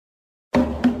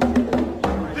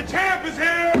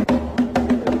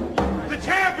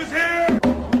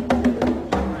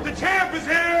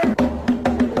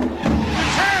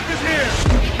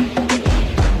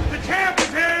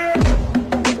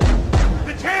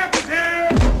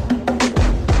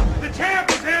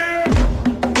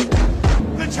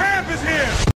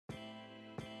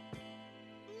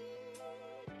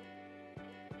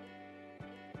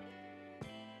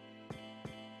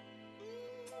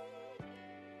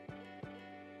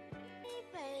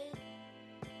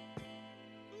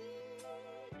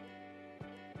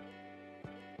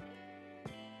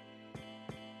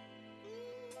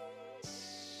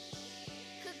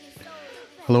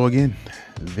Hello again.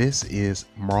 This is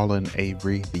Marlon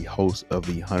Avery, the host of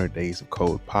the 100 Days of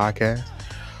Code podcast.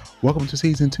 Welcome to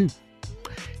season 2.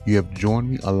 You have joined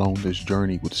me along this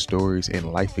journey with stories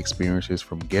and life experiences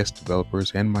from guest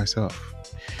developers and myself.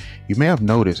 You may have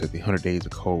noticed that the 100 Days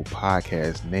of Code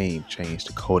podcast name changed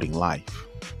to Coding Life.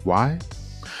 Why?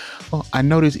 Well, I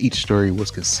noticed each story was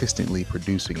consistently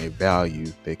producing a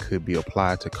value that could be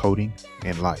applied to coding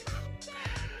and life.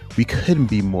 We couldn't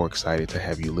be more excited to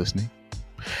have you listening.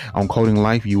 On Coding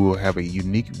Life, you will have a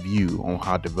unique view on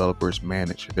how developers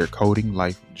manage their coding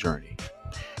life journey.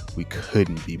 We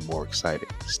couldn't be more excited.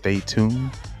 Stay tuned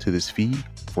to this feed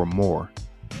for more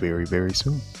very, very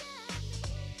soon.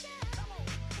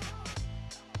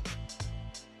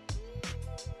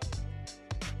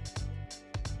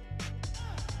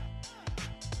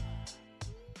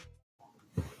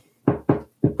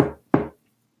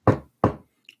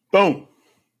 Boom.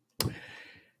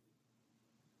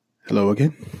 Hello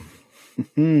again.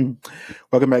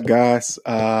 Welcome back, guys.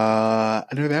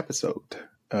 Another episode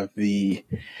of the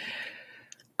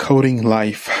Coding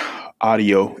Life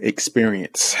audio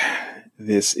experience.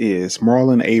 This is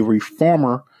Marlon Avery,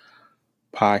 former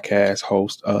podcast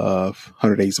host of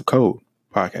 100 Days of Code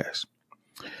podcast.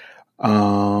 I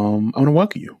want to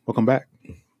welcome you. Welcome back.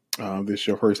 This is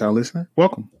your first time listening.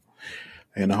 Welcome.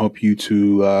 And I hope you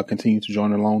to continue to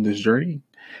join along this journey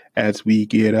as we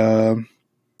get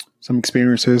some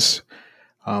experiences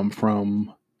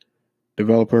from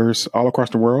developers all across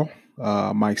the world,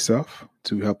 myself,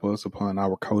 to help us upon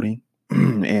our coding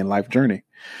and life journey.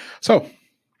 So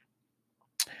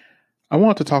I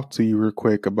want to talk to you real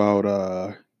quick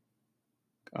about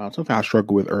something I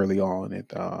struggled with early on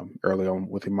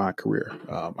within my career.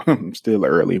 I'm still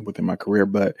early within my career,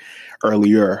 but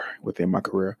earlier within my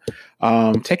career,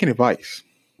 taking advice.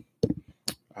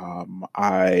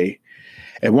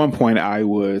 At one point I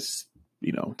was,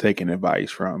 taking advice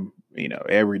from,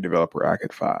 every developer I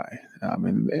could find.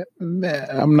 And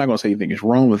I'm not going to say anything is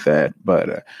wrong with that,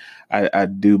 but I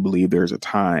do believe there's a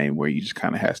time where you just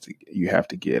kind of have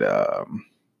to get a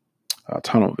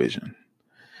tunnel vision.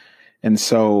 And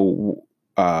so,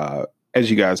 as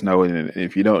you guys know, and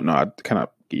if you don't know, I'd kind of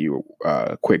give you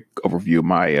a quick overview of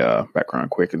my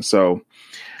background quick. And so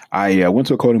I went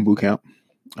to a coding boot camp.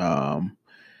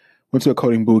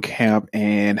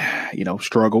 And,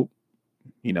 struggled,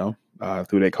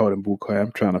 through that coding boot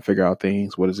camp, trying to figure out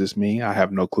things. What does this mean? I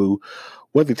have no clue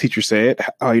what the teacher said,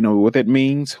 what that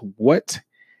means. What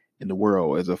in the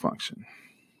world is a function?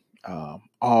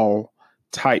 All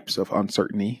types of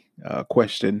uncertainty,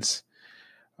 questions,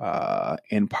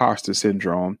 imposter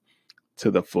syndrome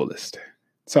to the fullest.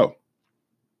 So,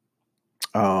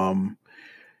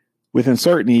 with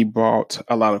uncertainty brought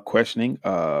a lot of questioning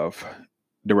of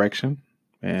direction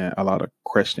and a lot of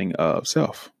questioning of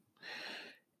self.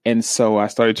 And so I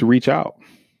started to reach out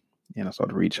and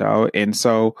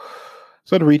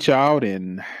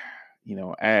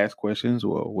ask questions.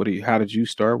 Well, how did you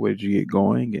start? Where did you get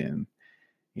going? And,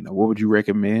 what would you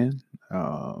recommend?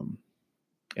 And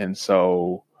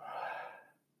so,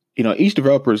 each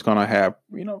developer is going to have,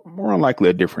 more than likely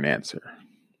a different answer,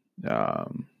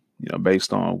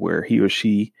 based on where he or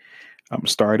she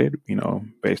started,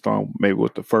 based on maybe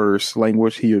what the first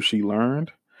language he or she learned.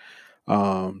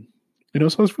 So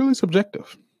it's really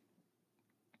subjective.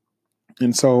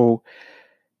 And so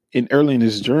early in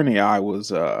this journey, I was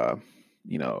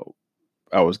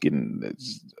getting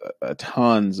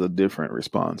tons of different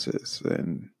responses.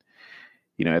 And,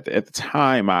 at the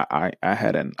time I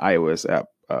had an iOS app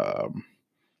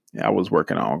I was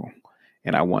working on,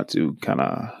 and I want to kind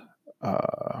of,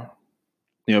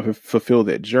 fulfill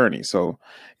that journey. So,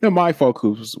 my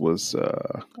focus was,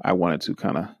 I wanted to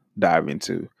kind of dive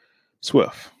into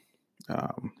Swift,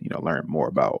 learn more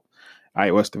about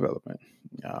iOS development.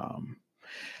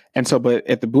 And so, but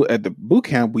at the boot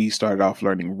camp, we started off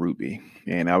learning Ruby,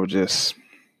 and I was just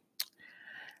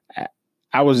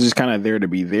kind of there to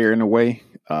be there in a way.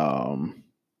 I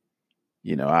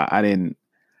didn't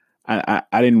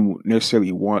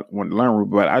necessarily want to learn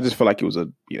Ruby, but I just felt like it was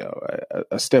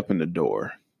a step in the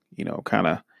door, kind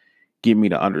of get me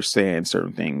to understand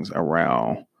certain things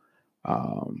around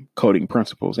coding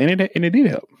principles, and it did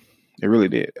help. It really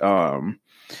did.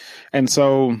 And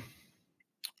so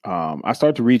I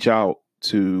started to reach out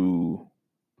to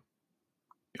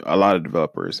a lot of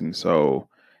developers, and so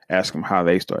ask them how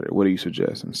they started. What do you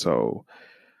suggest? And so,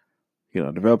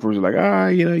 developers are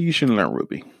like, you shouldn't learn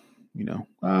Ruby.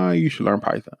 You should learn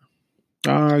Python.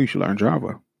 You should learn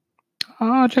Java.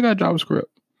 Check out JavaScript.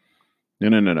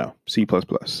 No. C++.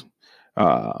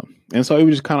 And so it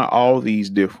was just kind of all these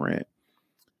different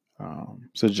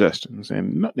suggestions,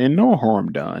 and no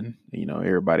harm done.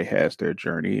 Everybody has their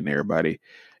journey, and everybody,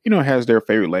 has their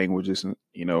favorite languages, and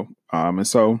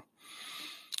so,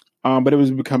 but it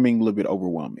was becoming a little bit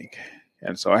overwhelming,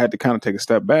 and so I had to kind of take a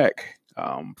step back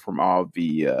from all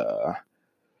the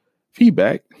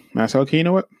feedback. And I said, okay, you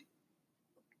know what?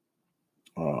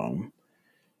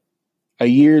 A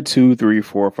year, 2, 3,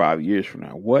 4, 5 years from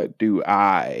now, what do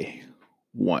I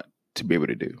want to be able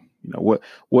to do? What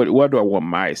do I want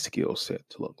my skill set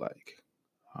to look like?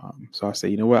 So I say,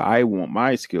 you know what? I want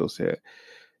my skill set,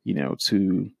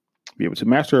 to be able to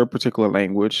master a particular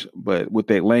language, but with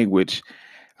that language,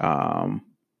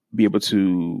 be able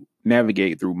to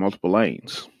navigate through multiple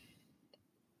lanes.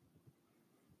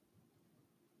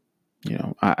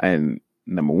 And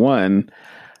number one,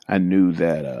 I knew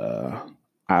that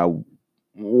I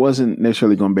wasn't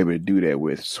necessarily going to be able to do that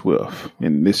with Swift.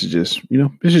 And this is just,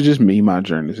 me, my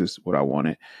journey. This is what I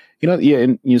wanted.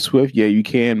 And Swift, you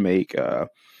can make,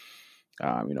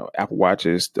 Apple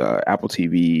Watches, Apple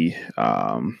TV,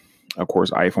 of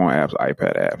course, iPhone apps,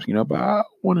 iPad apps, but I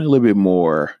wanted a little bit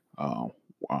more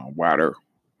wider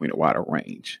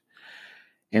range.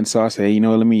 And so I say,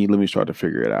 let me start to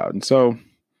figure it out. And so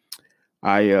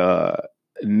I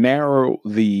narrowed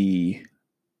the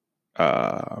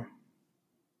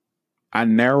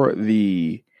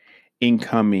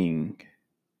incoming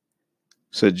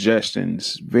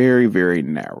suggestions very, very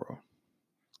narrow.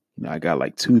 I got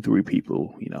like 2, 3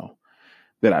 people,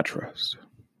 that I trust.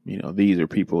 These are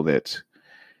people that,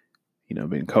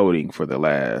 been coding for the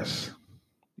last,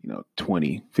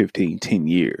 20, 15, 10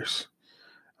 years.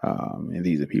 And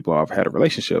these are people I've had a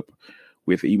relationship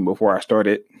with even before I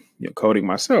started, coding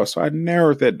myself. So I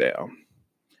narrowed that down.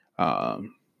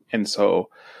 And so,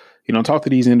 talk to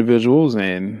these individuals,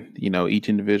 and, each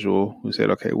individual who said,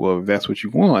 okay, well, if that's what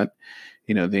you want,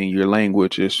 then your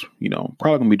language is,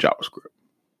 probably gonna be JavaScript.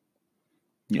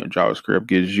 JavaScript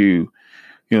gives you,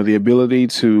 the ability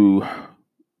to,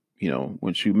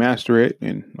 once you master it,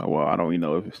 and I don't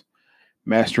know if it's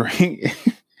mastering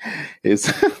is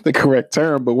the correct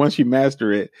term, but once you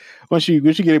master it, once you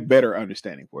get a better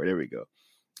understanding for it, there we go.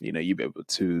 You'll be able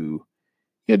to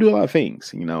do a lot of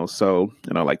things, so,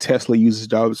 like Tesla uses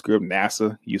JavaScript,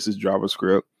 NASA uses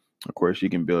JavaScript. Of course, you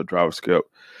can build JavaScript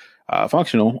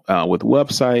functional with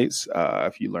websites.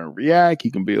 If you learn React,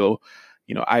 you can build,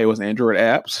 iOS and Android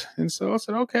apps. And so I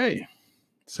said, okay,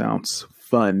 sounds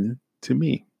fun to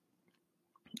me.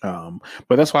 But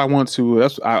that's why I wanted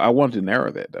to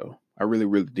narrow that, though. I really,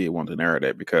 really did want to narrow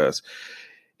that because,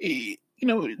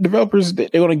 developers, they're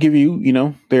going to give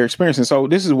you, their experience. And so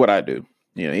this is what I do.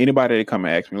 Anybody that come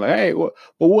and ask me like, hey,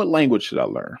 what language should I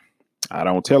learn? I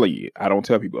don't tell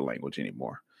people a language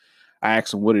anymore. I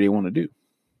ask them, what do they want to do?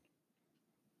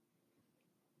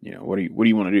 What do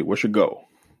you want to do? What's your goal?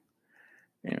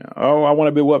 I want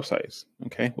to build websites.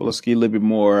 Okay, well, let's get a little bit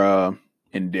more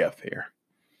in depth here.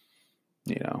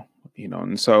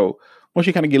 And so once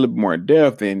you kind of get a little bit more in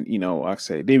depth, then like I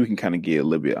say, then we can kind of get a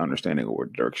little bit understanding of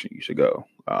what direction you should go.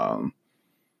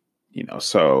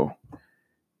 So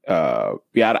I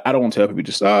don't tell people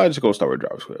just go start with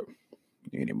JavaScript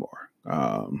anymore.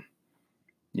 I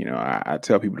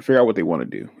tell people to figure out what they want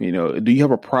to do. Do you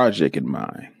have a project in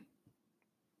mind?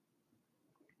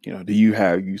 Do you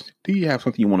have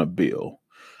something you want to build?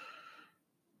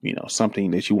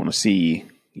 Something that you want to see,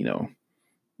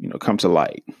 come to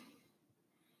light.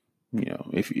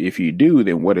 If you do,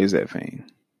 then what is that thing?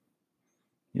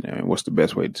 And what's the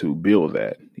best way to build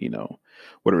that?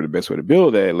 Whatever the best way to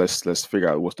build that, let's figure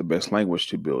out what's the best language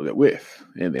to build it with,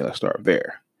 and then let's start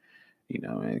there.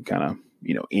 And kind of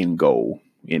end goal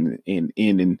in was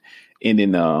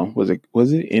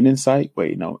it end in sight?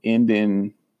 Wait, no, end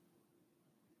in.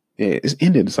 Yeah, it's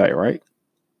end in sight, right?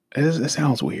 It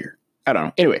sounds weird. I don't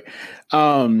know. Anyway,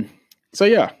 so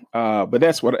yeah, but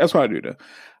that's what I do.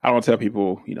 I don't tell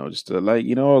people, just to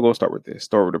I'll go start with this,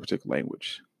 start with a particular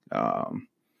language.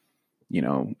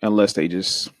 Unless they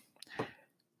just,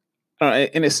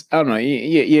 and it's, I don't know.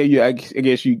 Yeah. I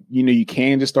guess you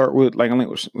can just start with like a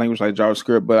language like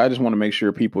JavaScript, but I just want to make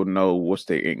sure people know what's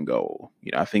their end goal.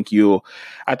 I think you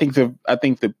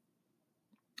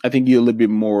get a little bit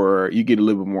more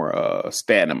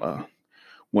stamina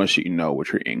once you know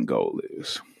what your end goal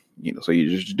is. So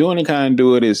you're just doing it, kind of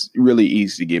do it. It's really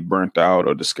easy to get burnt out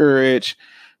or discouraged.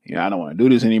 I don't want to do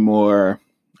this anymore.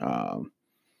 So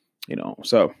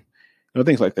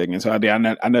things like that. And so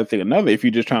another thing, if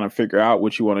you're just trying to figure out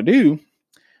what you want to do,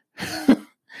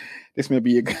 this may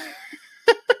be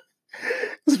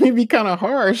this may be kind of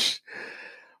harsh,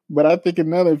 but I think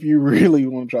if you really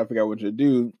want to try to figure out what you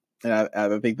do, and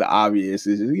I think the obvious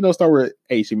is, start with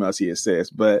HTML,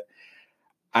 CSS, but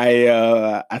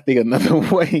I think another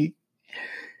way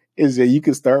is that you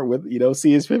can start with,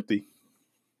 CS50.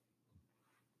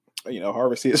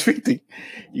 Harvard CS50.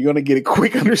 You're going to get a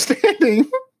quick understanding.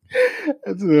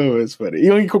 It's funny.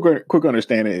 You get quick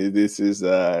understanding if this is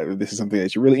something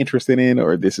that you're really interested in,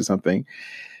 or this is something,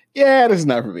 this is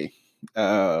not for me.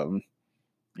 But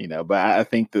I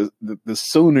think the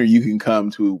sooner you can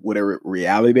come to whatever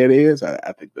reality that is,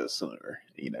 I think the sooner,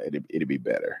 it'd be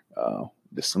better.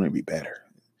 The sooner it'd be better.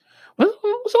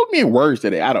 What's so many words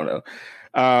today? I don't know.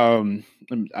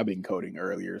 I've been coding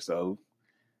earlier, so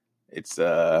it's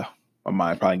my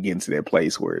mind probably getting to that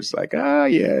place where it's like,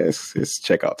 it's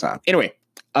checkout time. Anyway,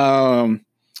 and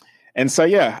so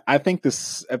I think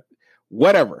this,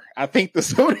 whatever. I think the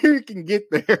sooner you can get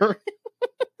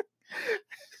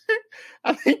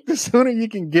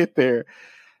there,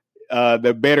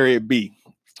 the better it be.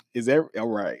 Is that all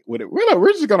right?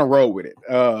 We're just gonna roll with it.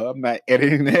 I'm not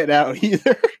editing that out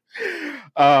either.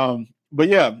 But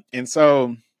yeah, and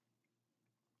so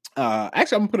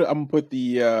actually, I'm gonna put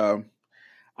the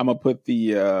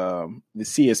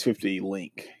CS50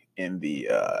 link in the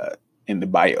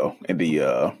bio, in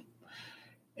the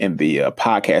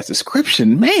podcast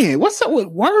description. Man, what's up with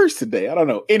words today? I don't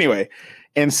know. Anyway,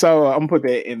 and so I'm gonna put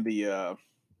that in the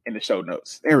show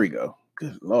notes. There we go.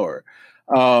 Good Lord.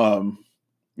 I'll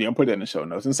put that in the show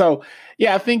notes. And so,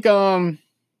 I think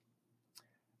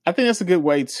that's a good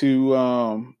way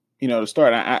to to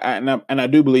start. I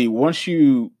do believe once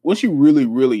you really,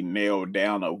 really nail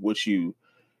down of what you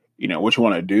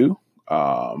want to do,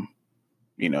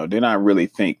 then I really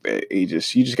think that you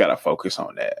just got to focus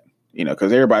on that,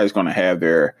 because everybody's going to have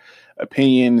their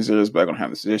opinions. Everybody's going to have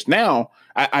the suggestions. Now,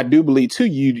 I do believe too,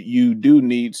 you do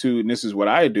need to, and this is what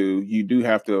I do, you do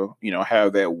have to,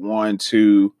 have that 1,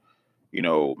 2,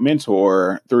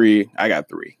 mentor, 3. I got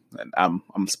 3. And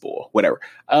I'm spoiled, whatever.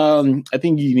 I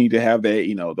think you need to have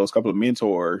that, those couple of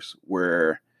mentors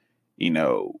where, you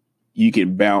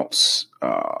can bounce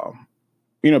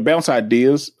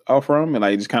ideas off from, and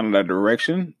like just kind of that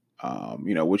direction,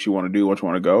 what you want to do, what you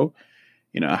want to go,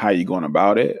 how you going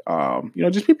about it,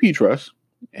 just people you trust.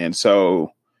 And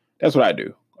so that's what I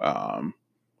do.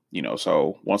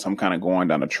 So once I'm kind of going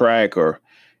down the track, or,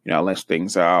 I list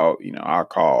things out, I'll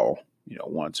call,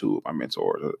 1, 2 of my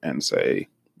mentors and say,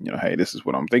 hey, this is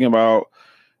what I'm thinking about.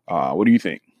 What do you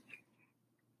think?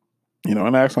 And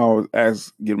I get them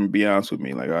to be honest with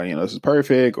me, like, this is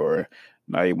perfect, or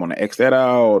now you want to X that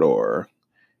out, or,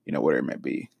 whatever it may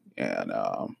be. And,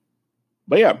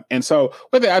 but yeah. And so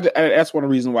that's one of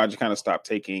the reasons why I just kind of stopped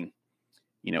taking,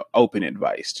 open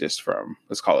advice just from,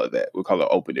 let's call it that. We'll call it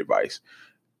open advice.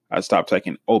 I stopped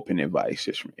taking open advice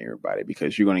just from everybody,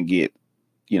 because you're going to get,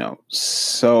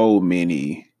 so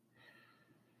many,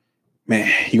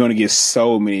 you're going to get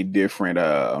so many different,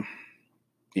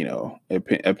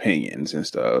 opinions and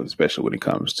stuff, especially when it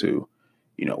comes to,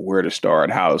 where to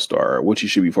start, how to start, what you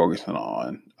should be focusing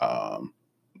on.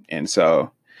 And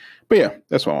so, but yeah,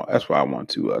 that's what I want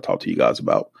to talk to you guys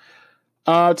about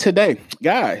today,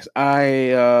 guys.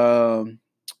 I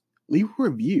leave a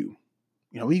review.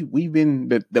 We've been,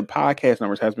 the podcast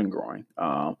numbers has been growing.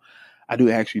 I do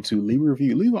ask you to leave a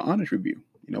review, leave an honest review.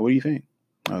 What do you think?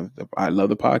 I love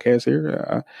the podcast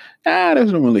here. That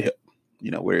doesn't really help,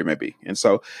 where it may be. And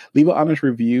so leave an honest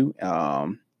review,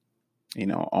 on,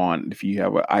 if you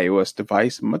have an iOS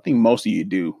device. I think most of you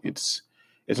do. It's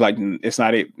like, it's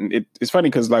not it. It's funny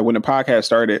because like when the podcast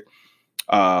started,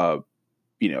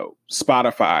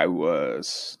 Spotify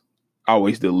was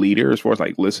always the leader as far as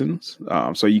like listens.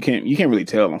 So you can't really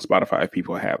tell on Spotify if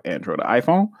people have Android or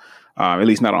iPhone, at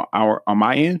least not on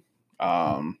my end.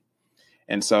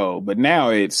 And so, but now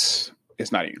it's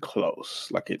not even close.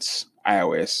 Like it's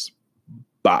iOS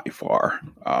by far,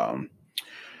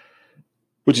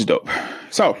 which is dope.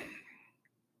 So,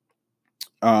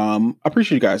 I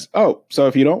appreciate you guys. Oh, so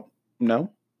if you don't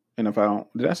know, and if I don't,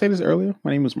 did I say this earlier?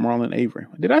 My name is Marlon Avery.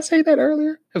 Did I say that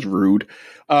earlier? That's rude.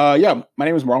 Yeah, my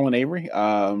name is Marlon Avery.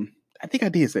 I think I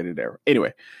did say that there.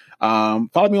 Anyway,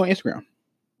 follow me on Instagram.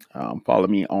 Follow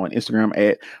me on Instagram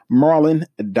at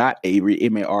marlon.avery,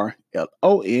 MARLON,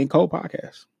 Code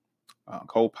Podcast.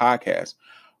 Code Podcast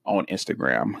on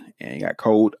Instagram. And you got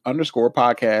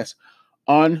code_podcast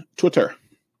on Twitter.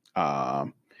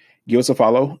 Give us a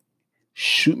follow.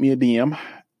 Shoot me a DM.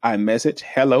 I message,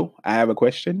 hello, I have a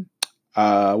question.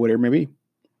 Whatever it may be.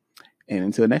 And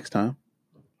until next time,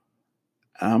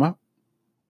 I'm out.